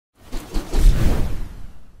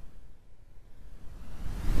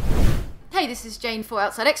Hey, this is Jane for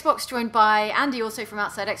Outside Xbox, joined by Andy, also from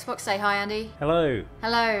Outside Xbox. Say hi, Andy. Hello.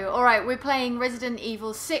 Hello. Alright, we're playing Resident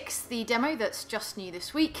Evil 6, the demo that's just new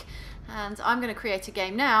this week. And I'm going to create a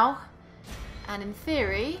game now. And in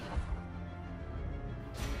theory...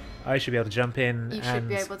 I should be able to jump in you and should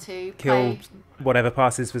be able to kill play... whatever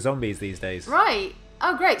passes for zombies these days. Right.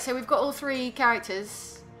 Oh, great. So we've got all three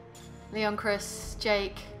characters. Leon, Chris,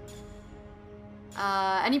 Jake.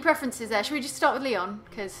 Any preferences there? Should we just start with Leon?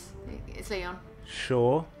 Because it's Leon.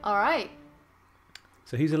 Sure. Alright.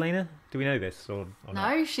 So who's Elena? Do we know this or No,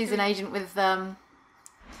 not? she's an agent with...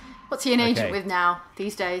 What's he an agent with now,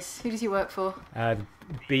 these days? Who does he work for?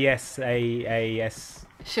 BSAAS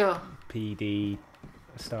Sure. PD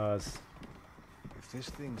stars. If this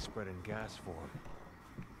thing spread in gas form,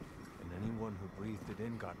 and anyone who breathed it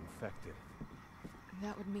in got infected,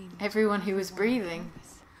 that would mean everyone who was breathing.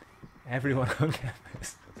 Everyone on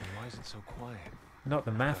campus. but then why is it so quiet? Not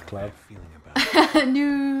the math club. Feeling about it.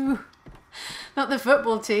 No, not the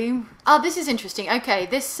football team. Oh, this is interesting. Okay,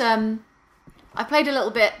 this I played a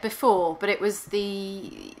little bit before, but it was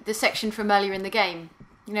the section from earlier in the game.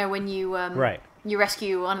 You know, when you Right. you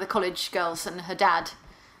rescue one of the college girls and her dad.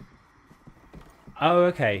 Oh,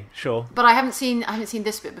 okay, sure. But I haven't seen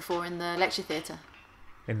this bit before in the lecture theatre.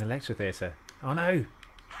 In the lecture theatre. Oh no.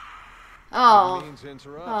 Oh, Didn't mean to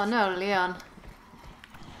interrupt. oh no, Leon.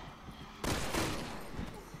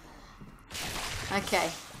 Okay.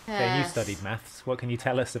 Okay, you studied maths. What can you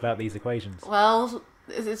tell us about these equations? Well,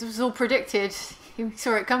 this was all predicted. You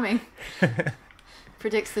saw it coming.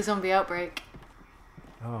 Predicts the zombie outbreak.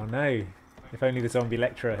 Oh no. If only the zombie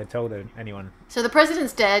lecturer had told anyone. So the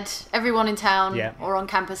president's dead. Everyone in town Yeah. or on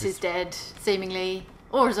campus is dead, seemingly,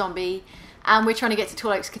 or a zombie. And we're trying to get to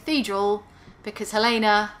Tall Oaks Cathedral because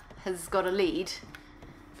Helena has got a lead.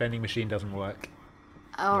 Vending machine doesn't work.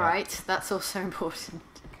 All Yeah. right, that's also important.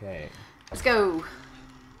 Okay. Let's go.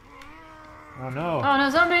 Oh no. Oh no,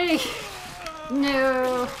 zombie!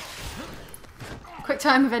 No. Quick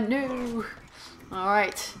time event, no. All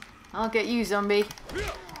right, I'll get you, zombie.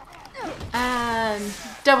 And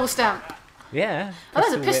double stamp. Yeah. Oh,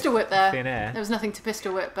 there's a pistol whip there. Thin air. There was nothing to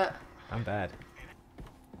pistol whip, but I'm bad.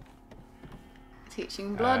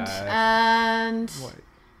 teaching blood Uh, and What?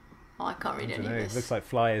 oh, I can't I read don't any know. of It this. looks like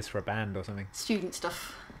flyers for a band or something. Student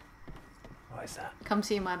stuff. What is that? Come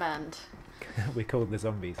see my band. We're called the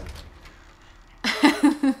zombies.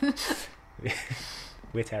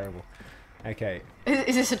 We're terrible. Okay.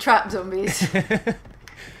 Is this a trap, zombies?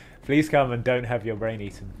 Please come and don't have your brain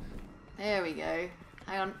eaten. There we go.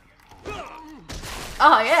 Hang on.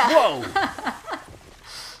 Oh yeah. Whoa!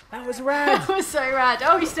 That was rad! That was so rad.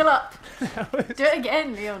 Oh, he's still up. That was- Do it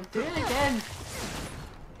again, Leon. Do it again.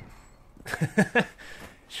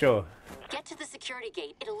 Sure. Get to the security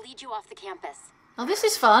gate. It'll lead you off the campus. Oh, this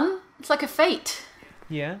is fun. It's like a fate.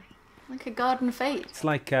 Yeah. Like a garden fate. It's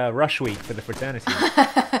like Rush Week for the fraternity.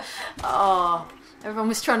 Oh, everyone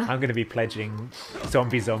was trying to... I'm going to be pledging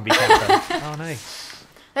zombie camper. Oh no. Look,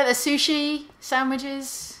 there's sushi,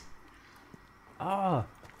 sandwiches, Oh,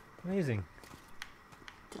 amazing.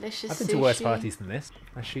 delicious I've been sushi. to worse parties than this.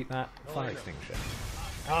 I shoot that fire extinguisher.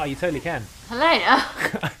 Oh, you totally can. Helena!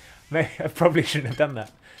 Maybe I probably shouldn't have done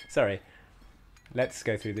that. Sorry. Let's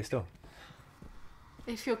go through this door.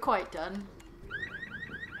 If you're quite done.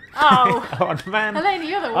 Oh! Oh man. Helena,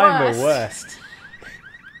 you're the worst. I'm the worst.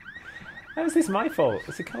 How is this my fault?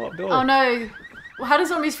 It's a co-op door. Oh no. Well, how do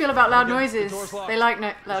zombies feel about loud The noises? door's locked. They like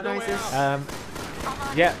loud There's no way noises. out.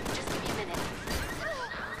 Yeah. Just give me a minute.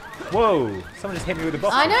 Whoa! Someone just hit me with a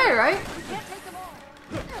bottle. I know, right?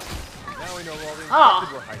 Now we know all the infected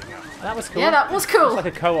Oh. were hiding out. That was cool. Yeah, that was cool. It's like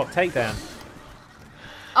a co-op takedown.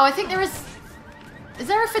 Oh, I think there is... Is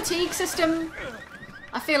there a fatigue system?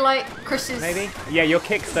 I feel like Chris is... Maybe? Yeah, your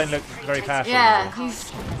kicks don't look very powerful. Yeah,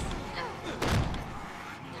 he's...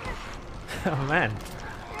 Oh man.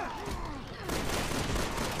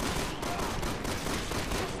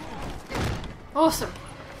 Awesome.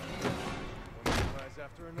 Rise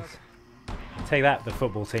after another. Take that, the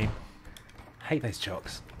football team. Hate those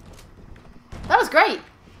chocks. That was great.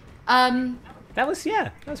 That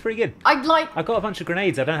was pretty good. I'd like... I've got a bunch of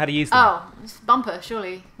grenades, I don't know how to use them. Oh, it's bumper,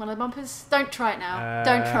 surely. One of the bumpers? Don't try it now.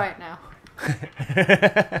 Don't try it now.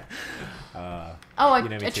 Oh, You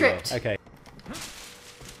know me I too well. tripped. Okay.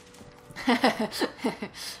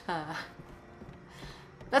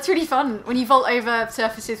 That's really fun when you vault over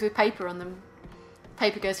surfaces with paper on them.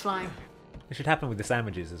 Paper goes flying. It should happen with the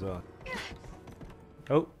sandwiches as well.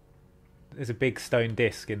 Oh. There's a big stone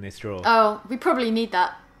disc in this drawer. Oh, we probably need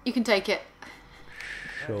that. You can take it.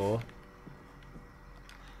 Sure.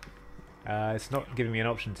 It's not giving me an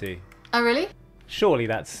option to. Oh, really? Surely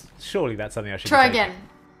that's something I should Try be taking. again.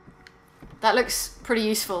 That looks pretty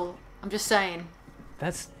useful. I'm just saying.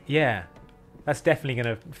 That's definitely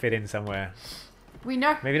going to fit in somewhere. We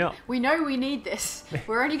know. Maybe not. We know we need this.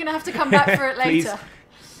 We're only going to have to come back for it Please. later.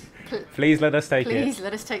 Please let us take it. Please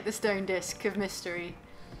let us take the stone disc of mystery.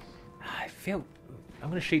 I feel... I'm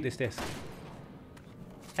going to shoot this disc.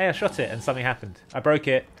 Hey, I shot it and something happened. I broke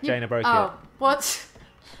it. Jane, I broke Oh, it. what?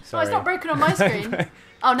 Sorry. Oh, it's not broken on my screen.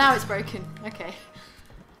 Oh, now it's broken. Okay.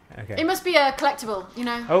 Okay. It must be a collectible, you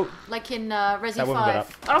know? Oh. Like in Resi That woman got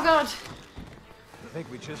 5. Oh, God. I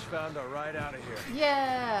think we just found our ride out of here.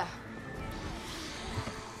 Yeah.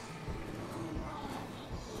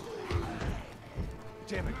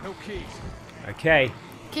 Damn it, no keys. Okay.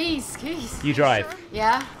 Keys. You drive.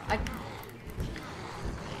 Yeah.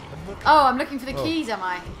 Oh, I'm looking for the keys, am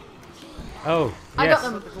I? Oh, I yes.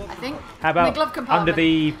 got them, I think. How In the about glove compartment. under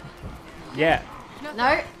the... Yeah.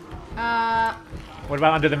 No. What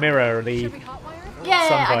about under the mirror or the... Should we hotwire it? Yeah,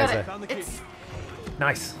 Sun I got visor. it. Found the key. It's,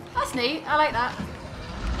 Nice. that's neat. I like that.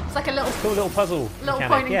 It's like a little Cool little puzzle little mechanic.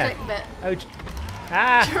 point and Yeah. click bit. Oh,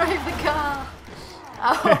 ah! Drive the car.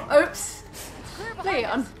 Oh, oops. Clear behind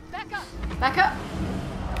Leon. us. Back up. Back up.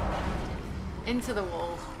 Into the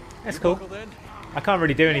wall. That's cool. Buckled in? I can't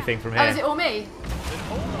really do anything from here. Oh, is it all me?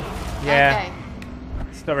 Yeah. Okay.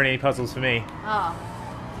 It's not really any puzzles for me. Ah.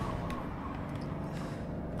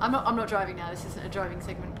 I'm not driving now. This isn't a driving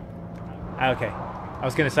segment. Ah, okay. I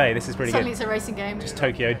was going to say, this is pretty Suddenly good. it's a racing game. Just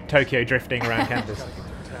Tokyo drifting around campus.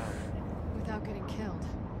 Without getting killed.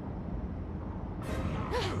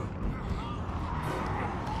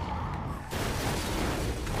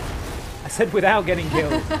 I said without getting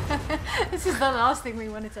killed. This is the last thing we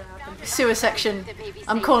wanted to happen. Sewer section. The baby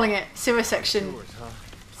I'm safe. calling it sewer section.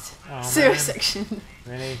 Oh, Sewer man. section.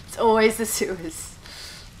 Really? It's always the sewers.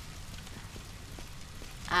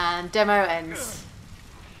 And demo ends.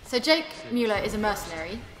 So Jake Muller is a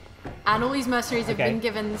mercenary, and all these mercenaries have Okay. been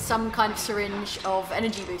given some kind of syringe of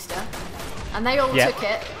energy booster, and they all Yeah. took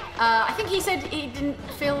it. I think he said he didn't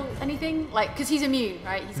feel anything, like, because he's immune,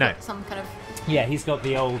 right? He's No. got some kind of... Yeah, he's got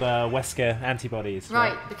the old Wesker antibodies.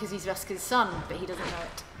 Right, because he's Vesca's son, but he doesn't know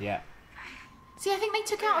it. Yeah. See, I think they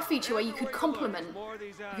took out a feature where you could complement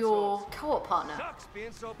your co-op partner.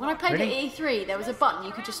 When I played Really? at E3, there was a button,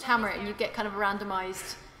 you could just hammer it and you'd get kind of a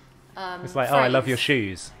randomised It's like, oh, I love phrase. your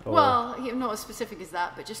shoes. Or, Well, not as specific as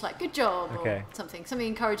that, but just like, good job, Okay. or something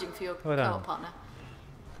encouraging for your Well done. co-op partner.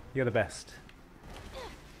 you're the best.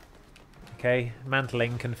 Okay,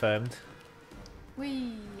 mantling confirmed.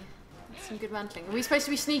 Whee! That's some good mantling. Are we supposed to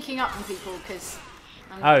be sneaking up on people? Because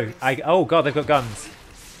Oh god, they've got guns.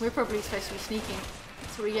 we're probably supposed to be sneaking.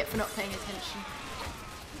 That's what we get for not paying attention.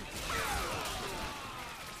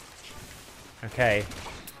 Okay,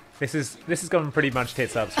 this has gone pretty much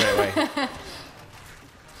tits up straight away.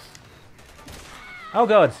 Oh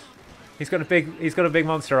god, he's got a big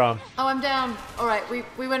monster arm. Oh, I'm down. All right,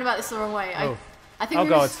 we went about this the wrong way. Oh. I think Oh we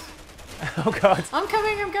god, was- oh god. I'm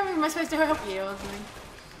coming. Am I supposed to help you or something?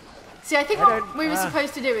 See, I think I what don't- we were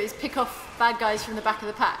supposed to do is pick off bad guys from the back of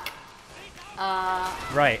the pack.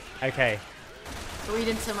 Right, okay. But we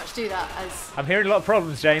didn't so much do that as... I'm hearing a lot of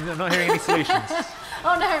problems, James. I'm not hearing any solutions.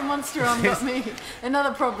 Oh no, monster arm got me.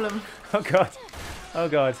 Another problem. Oh god, oh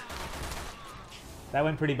god. That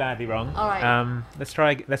went pretty badly wrong. All right. Let's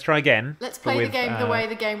try again. Let's but play the with, game the way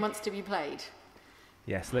the game wants to be played.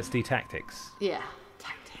 Yes, let's do tactics. Yeah.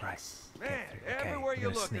 Tactics. Right. Man, Okay, everywhere I'm you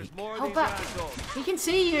gonna look, there's sneak. more of Hold these back. assholes. He can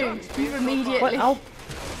see you. You immediately. What? Oh,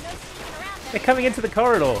 they're coming into the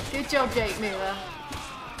corridor. Good job, Jake Muller.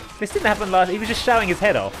 This didn't happen last. He was just shouting his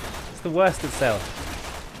head off. It's the worst itself.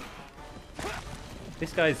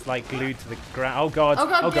 This guy's like glued to the ground. Oh god. Oh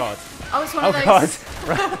god. Oh yeah. god. Oh, it's one Oh of those. god.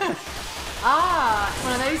 Right. Ah, it's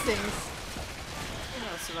one of those things.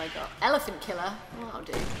 What else have I got? Elephant killer. Well, that'll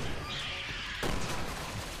do.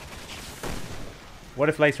 What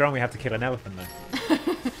if later on we have to kill an elephant then?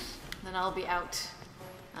 Then I'll be out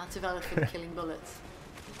of elephant killing bullets.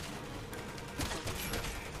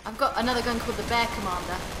 I've got another gun called the Bear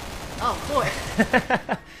Commander. Oh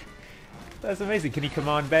boy. That's amazing. Can you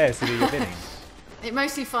command bears to do your bidding? It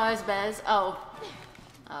mostly fires bears. Oh,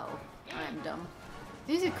 I am dumb.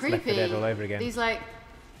 These are Left 4 creepy. Dead all over again. These like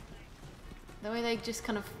the way they just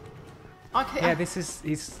kind of. Okay. Yeah,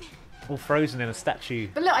 he's all frozen in a statue.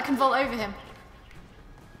 But look, I can vault over him.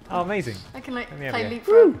 Oh, amazing. I can like Let me have play a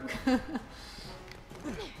go. leapfrog.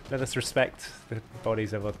 Let us respect the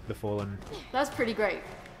bodies of the fallen. That's pretty great.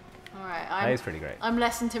 All right, That is pretty great. I'm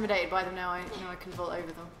less intimidated by them now. I know I can vault over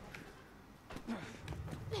them.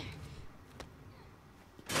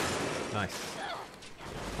 Nice.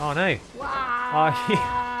 Oh no. Wow.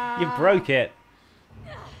 Oh, you broke it.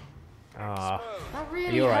 Ah, That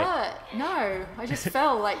really you all right? hurt. No, I just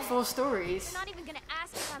fell like 4 stories. You're not even gonna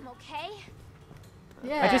ask if I'm okay?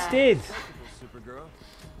 Yeah. I just did. Supergirl.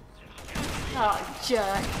 Oh,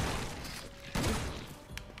 jerk.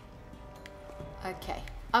 Okay.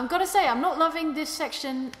 I'm gonna say I'm not loving this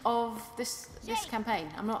section of this campaign.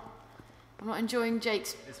 I'm not enjoying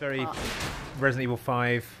Jake's. It's very part. Resident Evil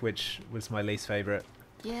 5, which was my least favourite.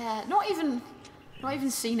 Yeah, not even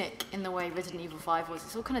scenic in the way Resident Evil 5 was.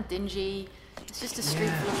 It's all kind of dingy. It's just a street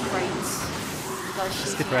full of crates. Guys It's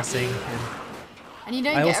shooting at depressing. you. And And you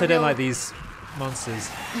don't I get also a don't real- like these monsters.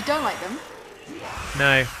 You don't like them?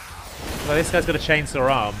 No. Well, this guy's got a chainsaw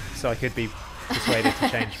arm, so I could be persuaded to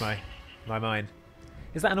change my mind.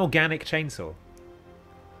 Is that an organic chainsaw?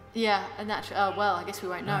 Yeah, a natural. Oh well, I guess we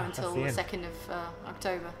won't know Ah, that's until the the end. 2nd of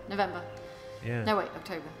November. Yeah. No, wait,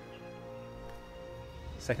 October.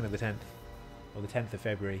 2nd of the 10th. Or the 10th of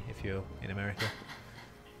February if you're in America.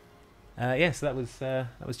 Yeah, so that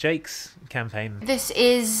was Jake's campaign. This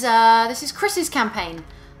is Chris's campaign.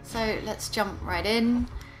 So let's jump right in,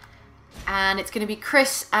 and it's going to be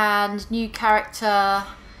Chris and new character.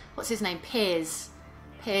 What's his name? Piers.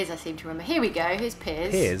 Piers, I seem to remember. Here we go. Here's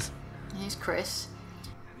Piers. Piers? Here's Chris.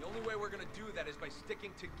 The only way we're gonna do that is by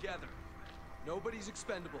sticking together. Nobody's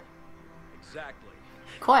expendable. Exactly.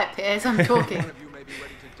 Quiet, Piers. I'm talking. One of you may be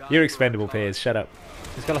ready to die You're for a expendable, cause. Piers. Shut up.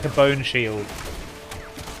 He's got like a bone shield.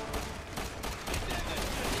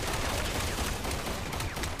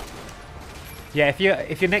 Yeah, if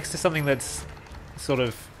you're next to something that's sort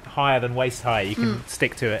of higher than waist high, you can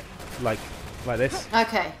stick to it like this.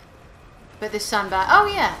 Okay. But this sandbag. Oh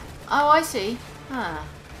yeah. Oh, I see. Ah.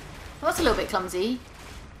 Well, that's a little bit clumsy.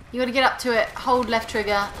 You got to get up to it, hold left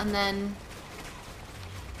trigger, and then.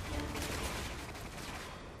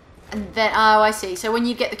 Oh, I see. So when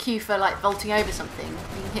you get the cue for like vaulting over something,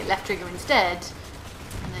 you can hit left trigger instead,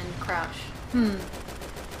 and then crouch.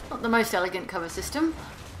 Not the most elegant cover system.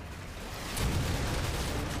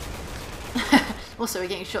 Also, we're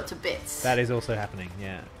getting shot to bits. That is also happening,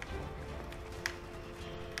 yeah.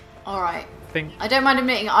 Alright. Think I don't mind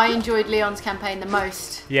admitting I enjoyed Leon's campaign the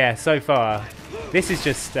most. yeah, so far. This is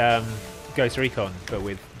just Ghost Recon, but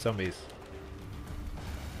with zombies.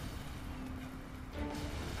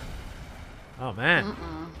 Oh man.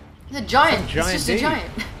 It's a giant. It's a giant It's just a dude.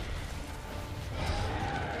 giant.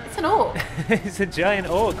 It's an orc. It's a giant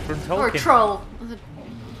orc from Tolkien. Or a troll. It's a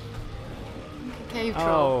cave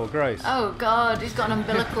troll. Oh, gross. Oh god, he's got an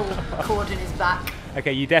umbilical cord in his back.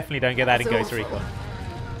 Okay, you definitely don't get that in That's Ghost awful. Recon.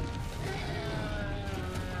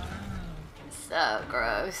 So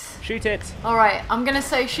gross. Shoot it. Alright, I'm gonna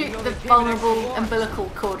say shoot the vulnerable umbilical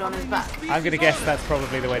cord on his back. I'm gonna guess that's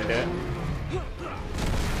probably the way to do it.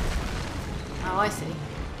 Oh, I see.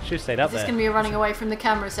 Should have stayed up Is this there. gonna be a running away from the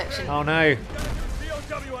camera section? Oh no.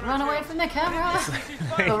 Run away from the camera!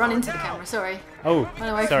 Or run into the camera, sorry. Oh, Run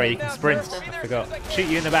away sorry, you from can the sprint. monster. I forgot. Shoot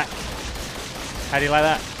you in the back. How do you like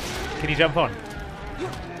that? Can you jump on?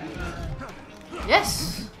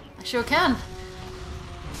 Yes! I sure can.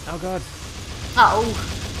 Oh god. Oh!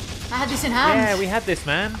 I had this in hand! Yeah, we had this,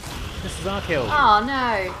 man. This is our kill. Oh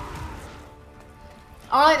no!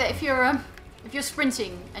 I like that if you're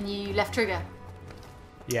sprinting and you left trigger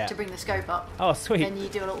Yeah. to bring the scope up, Oh, sweet. then you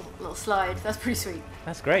do a little slide. That's pretty sweet.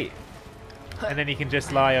 That's great. And then you can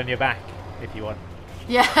just lie on your back if you want.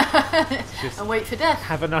 Yeah, Just and wait for death.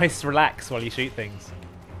 have a nice relax while you shoot things.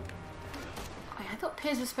 Wait, I thought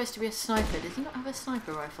Piers was supposed to be a sniper. Does he not have a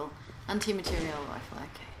sniper rifle? Anti-material rifle. Okay.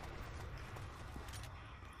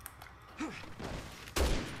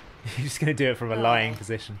 You're just going to do it from a lying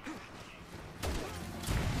position.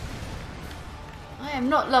 I am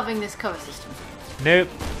not loving this cover system. Nope.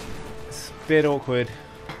 It's a bit awkward.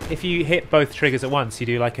 If you hit both triggers at once, you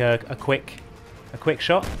do like a quick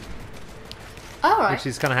shot, Oh, right. which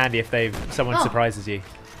is kind of handy if someone Oh. surprises you.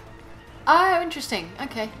 Oh, interesting.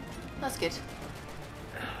 Okay, that's good.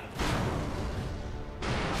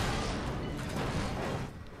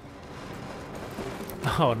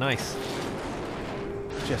 Oh, nice.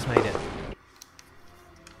 Just made it.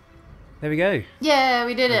 There we go. Yeah,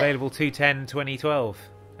 we did it. Available 2/10/2012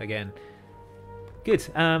 again. Good.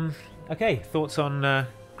 Okay, thoughts on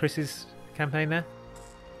Chris's campaign there?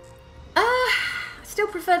 Still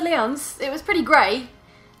preferred Leon's. It was pretty grey,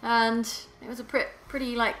 and it was a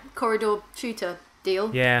pretty like corridor shooter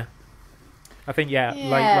deal. Yeah. I think Yeah.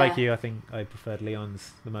 like you, I think I preferred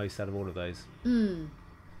Leon's the most out of all of those.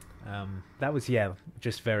 That was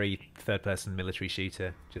just very third-person military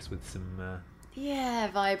shooter, just with some. Yeah,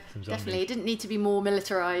 vibe. Some Definitely. zombie. It didn't need to be more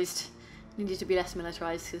militarised. It needed to be less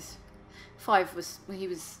militarised because 5 was... Well, he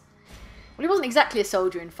wasn't exactly a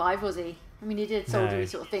soldier in 5, was he? I mean, he did No. soldiery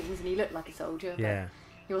sort of things, and he looked like a soldier. But Yeah.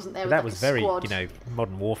 he wasn't there But with that like was a very, squad.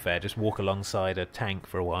 modern warfare. Just walk alongside a tank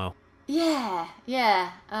for a while. Yeah,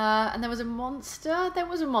 yeah. And there was a monster. There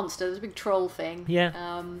was a big troll thing.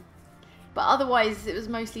 Yeah. But otherwise, it was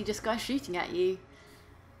mostly just guys shooting at you.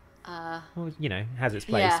 Well, has its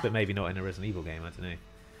place, Yeah. but maybe not in a Resident Evil game. I don't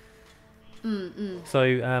know.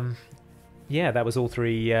 So, yeah, that was all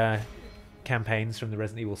 3 campaigns from the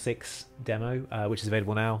Resident Evil 6 demo, which is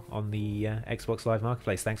available now on the Xbox Live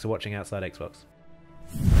Marketplace. Thanks for watching Outside Xbox.